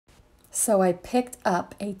So I picked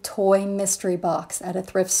up a toy mystery box at a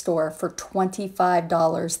thrift store for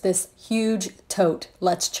 $25. This huge tote.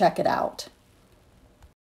 Let's check it out.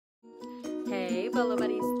 Hey, Bolo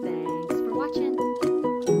buddies, thanks for watching.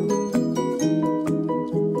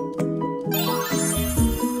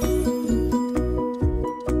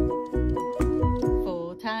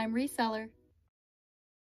 Full-time reseller.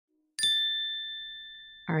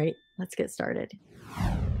 All right, let's get started.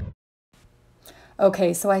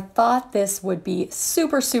 Okay, so I thought this would be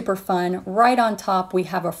super, super fun. Right on top, we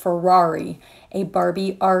have a Ferrari, a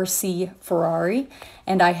Barbie RC Ferrari,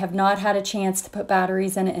 and I have not had a chance to put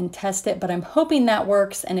batteries in it and test it, but I'm hoping that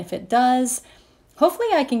works, and if it does, hopefully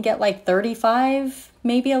I can get like 35,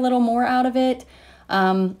 maybe a little more out of it.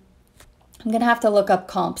 I'm gonna have to look up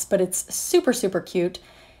comps, but it's super, super cute.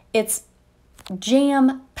 It's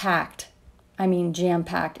jam-packed. I mean,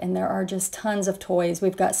 jam-packed, and there are just tons of toys.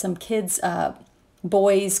 We've got some kids'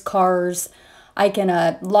 boys' cars. I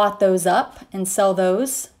can lot those up and sell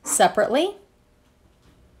those separately.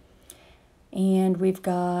 And we've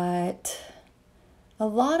got a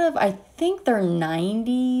lot of, I think they're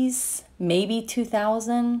 90s, maybe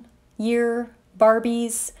 2000 year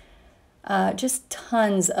Barbies. Just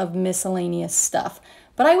tons of miscellaneous stuff.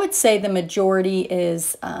 But I would say the majority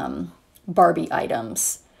is Barbie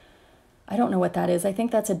items. I don't know what that is. I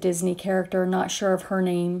think that's a Disney character. Not sure of her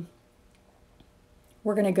name.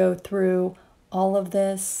 We're going to go through all of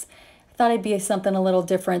this. I thought it'd be something a little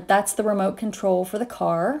different. That's the remote control for the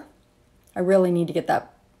car. I really need to get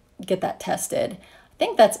that tested. I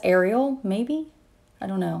think that's Ariel, maybe? I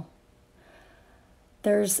don't know.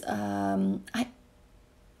 There's, I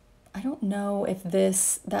don't know if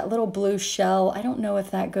that little blue shell, I don't know if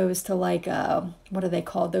that goes to like, what are they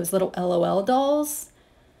called? Those little LOL dolls?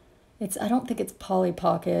 I don't think it's Polly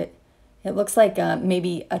Pocket. It looks like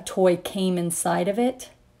maybe a toy came inside of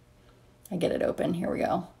it. I get it open. Here we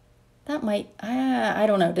go. That might, I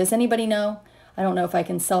don't know. Does anybody know? I don't know if I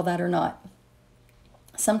can sell that or not.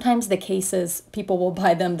 Sometimes the cases, people will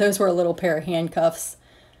buy them. Those were a little pair of handcuffs.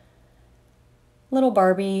 Little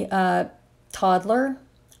Barbie toddler.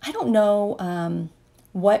 I don't know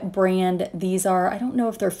what brand these are. I don't know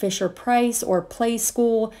if they're Fisher-Price or Play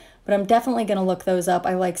School, but I'm definitely going to look those up.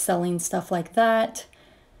 I like selling stuff like that.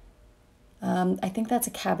 I think that's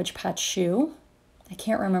a Cabbage Patch shoe. I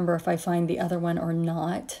can't remember if I find the other one or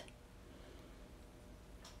not.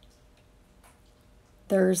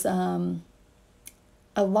 There's a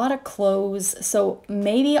lot of clothes, so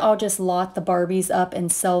maybe I'll just lot the Barbies up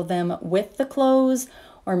and sell them with the clothes,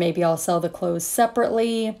 or maybe I'll sell the clothes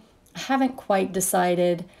separately. I haven't quite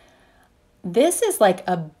decided. This is like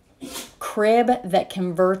a crib that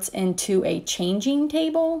converts into a changing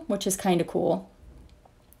table, which is kind of cool.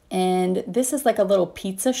 And this is like a little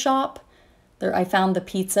pizza shop. I found the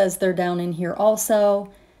pizzas, they're down in here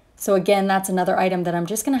also. So again, that's another item that I'm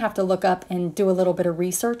just gonna have to look up and do a little bit of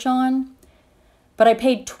research on. But I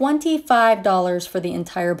paid $25 for the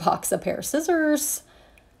entire box. A pair of scissors,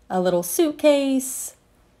 a little suitcase.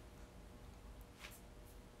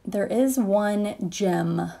 There is one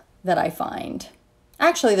gem that I find.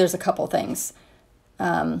 Actually, there's a couple things,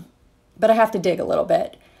 but I have to dig a little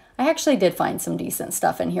bit. I actually did find some decent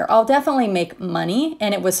stuff in here. I'll definitely make money,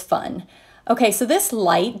 and it was fun. Okay, so this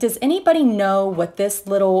light, does anybody know what this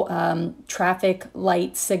little traffic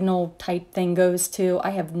light signal type thing goes to?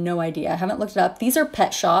 I have no idea. I haven't looked it up. These are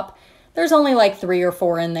Pet Shop. There's only like 3 or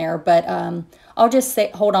 4 in there, but I'll just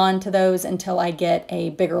hold on to those until I get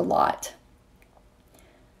a bigger lot.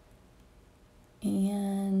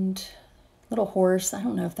 And little horse. I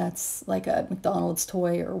don't know if that's like a McDonald's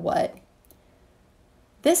toy or what.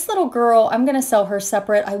 This little girl, I'm going to sell her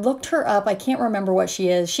separate. I looked her up. I can't remember what she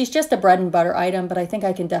is. She's just a bread and butter item, but I think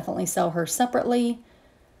I can definitely sell her separately.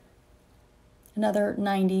 Another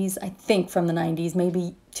 90s, I think from the 90s,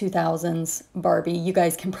 maybe 2000s Barbie. You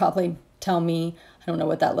guys can probably tell me. I don't know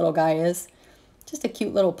what that little guy is. Just a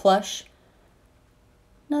cute little plush.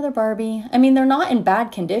 Another Barbie. I mean, they're not in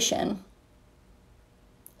bad condition.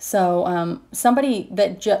 So somebody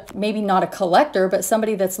that maybe not a collector, but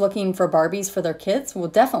somebody that's looking for Barbies for their kids will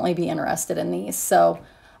definitely be interested in these. So,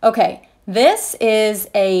 okay, this is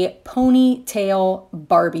a ponytail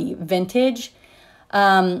Barbie vintage.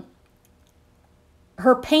 Her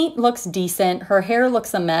paint looks decent. Her hair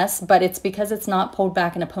looks a mess, but it's because it's not pulled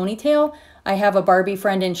back in a ponytail. I have a Barbie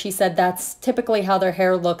friend and she said that's typically how their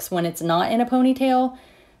hair looks when it's not in a ponytail.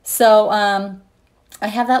 So, I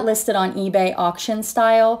have that listed on eBay auction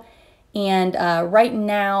style, and right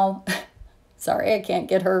now, sorry, I can't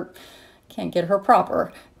get her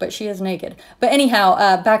proper, but she is naked. But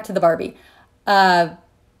anyhow, back to the Barbie.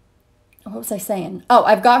 what was I saying? Oh,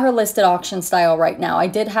 I've got her listed auction style right now. I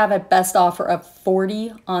did have a best offer of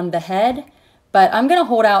 40 on the head, but I'm going to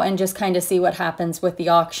hold out and just kind of see what happens with the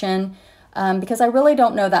auction because I really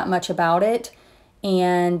don't know that much about it.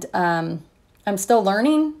 And I'm still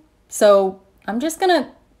learning. So I'm just going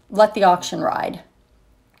to let the auction ride.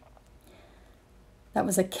 That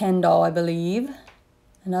was a Ken doll, I believe.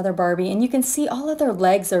 Another Barbie. And you can see all of their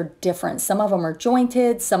legs are different. Some of them are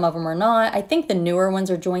jointed, some of them are not. I think the newer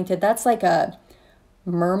ones are jointed. That's like a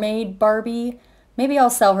mermaid Barbie. Maybe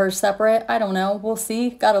I'll sell her separate. I don't know. We'll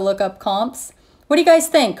see. Got to look up comps. What do you guys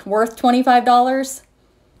think? Worth $25?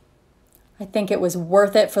 I think it was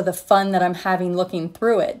worth it for the fun that I'm having looking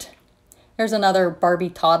through it. There's another Barbie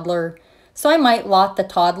toddler. So I might lot the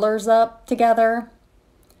toddlers up together.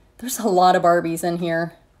 There's a lot of Barbies in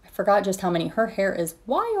here. Forgot just how many. Her hair is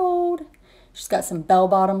wild. She's got some bell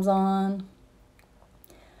bottoms on.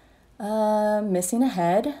 Missing a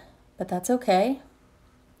head, but that's okay.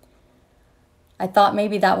 I thought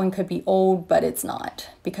maybe that one could be old, but it's not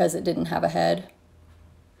because it didn't have a head.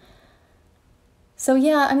 So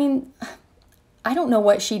yeah, I mean, I don't know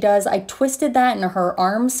what she does. I twisted that and her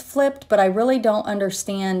arms flipped, but I really don't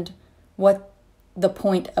understand what the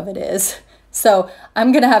point of it is. So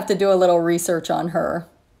I'm going to have to do a little research on her.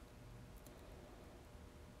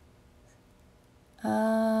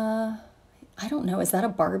 I don't know. Is that a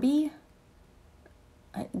Barbie?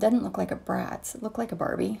 It doesn't look like a Bratz. It looked like a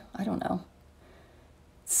Barbie. I don't know.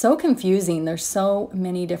 It's so confusing. There's so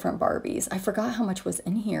many different Barbies. I forgot how much was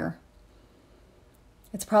in here.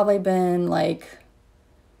 It's probably been like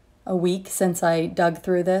a week since I dug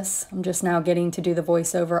through this. I'm just now getting to do the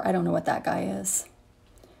voiceover. I don't know what that guy is.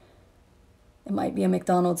 It might be a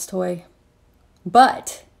McDonald's toy.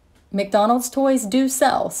 But McDonald's toys do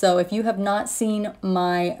sell. So if you have not seen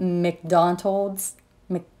my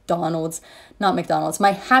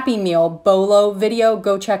my Happy Meal Bolo video,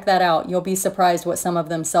 go check that out. You'll be surprised what some of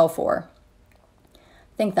them sell for.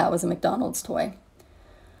 I think that was a McDonald's toy.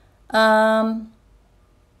 More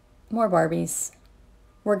Barbies.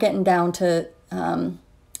 We're getting down to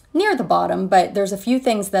near the bottom, but there's a few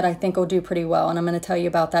things that I think will do pretty well, and I'm going to tell you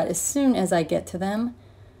about that as soon as I get to them.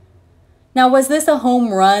 Now, was this a home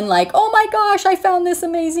run? Like, oh my gosh, I found this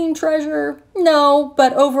amazing treasure. No,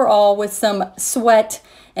 but overall, with some sweat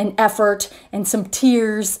and effort and some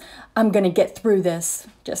tears, I'm going to get through this.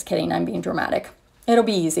 Just kidding, I'm being dramatic. It'll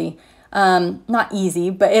be easy. Not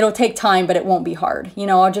easy, but it'll take time, but it won't be hard. You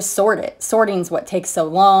know, I'll just sort it. Sorting's what takes so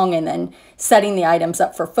long, and then setting the items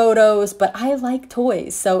up for photos, but I like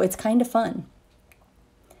toys, so it's kind of fun.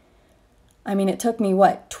 I mean, it took me,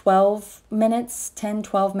 what, 12 minutes, 10,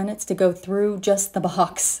 12 minutes to go through just the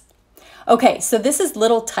box. Okay, so this is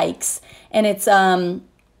Little Tykes, and it's, oh,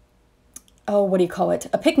 what do you call it?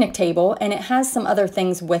 A picnic table, and it has some other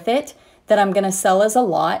things with it that I'm going to sell as a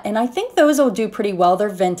lot, and I think those will do pretty well. They're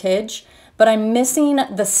vintage, but I'm missing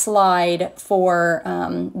the slide for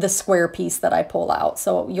the square piece that I pull out,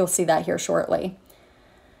 so you'll see that here shortly.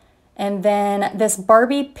 And then this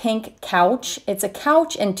Barbie pink couch. It's a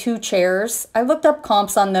couch and 2 chairs. I looked up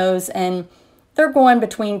comps on those, and they're going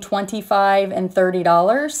between $25 and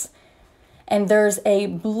 $30. And there's a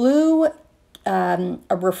blue a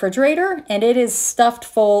refrigerator, and it is stuffed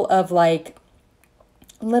full of like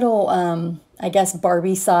little, I guess,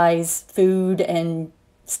 Barbie size food and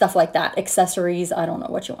stuff like that, accessories. I don't know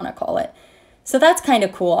what you want to call it. So that's kind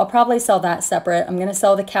of cool. I'll probably sell that separate. I'm going to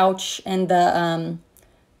sell the couch and the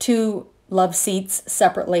 2 love seats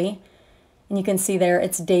separately. And you can see there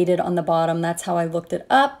it's dated on the bottom. That's how I looked it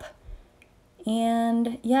up.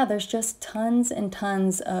 And yeah, there's just tons and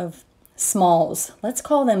tons of smalls. Let's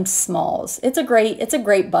call them smalls. It's a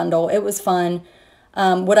great bundle. It was fun.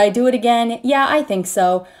 Would I do it again? Yeah, I think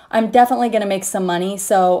so. I'm definitely going to make some money.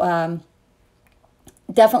 So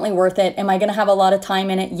definitely worth it. Am I going to have a lot of time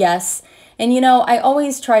in it? Yes. And you know, I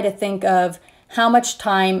always try to think of how much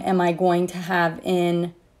time am I going to have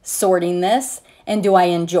in sorting this, and do I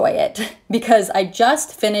enjoy it? Because I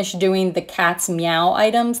just finished doing the cat's meow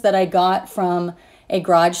items that I got from a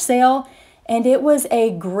garage sale, and it was a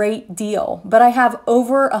great deal. But I have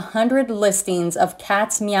over 100 listings of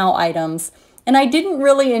cat's meow items, and I didn't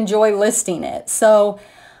really enjoy listing it. So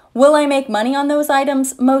will I make money on those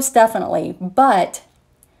items? Most definitely. But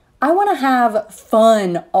I want to have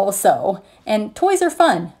fun also, and toys are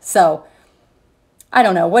fun. So I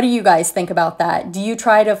don't know. What do you guys think about that? Do you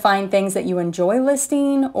try to find things that you enjoy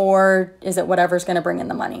listing, or is it whatever's going to bring in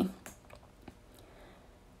the money?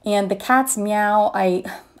 And the cat's meow, I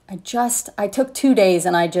took 2 days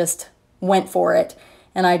and I just went for it,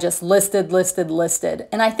 and I just listed.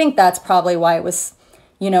 And I think that's probably why it was,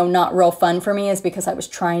 not real fun for me is because I was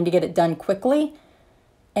trying to get it done quickly.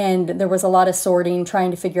 And there was a lot of sorting,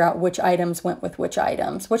 trying to figure out which items went with which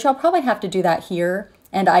items, which I'll probably have to do that here.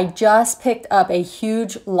 And I just picked up a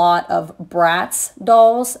huge lot of Bratz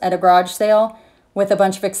dolls at a garage sale with a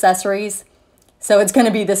bunch of accessories. So it's going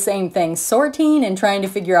to be the same thing, sorting and trying to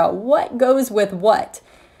figure out what goes with what.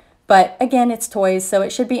 But again, it's toys, so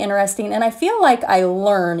it should be interesting. And I feel like I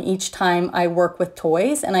learn each time I work with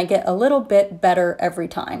toys, and I get a little bit better every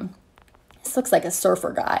time. This looks like a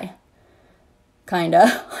surfer guy.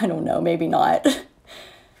 Kinda. I don't know, maybe not.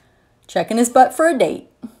 Checking his butt for a date.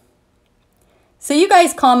 So you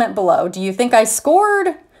guys comment below. Do you think I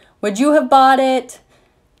scored? Would you have bought it?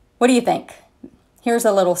 What do you think? Here's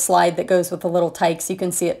a little slide that goes with the little tykes. You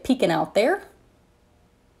can see it peeking out there.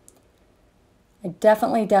 I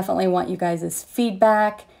definitely want you guys'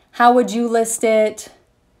 feedback. How would you list it?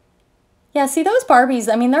 Yeah, see those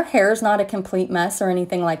Barbies, I mean, their hair's not a complete mess or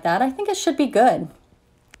anything like that. I think it should be good.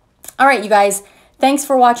 All right, you guys, thanks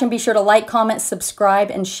for watching. Be sure to like, comment, subscribe,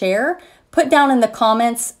 and share. Put down in the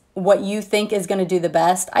comments what you think is going to do the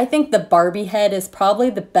best. I think the Barbie head is probably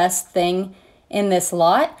the best thing in this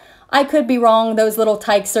lot. I could be wrong. Those little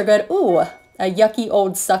tykes are good. Ooh, a yucky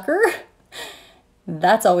old sucker.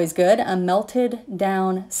 That's always good. A melted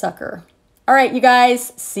down sucker. All right, you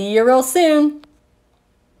guys, see you real soon.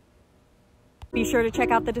 Be sure to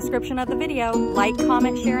check out the description of the video. Like,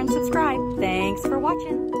 comment, share, and subscribe. Thanks for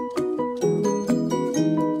watching.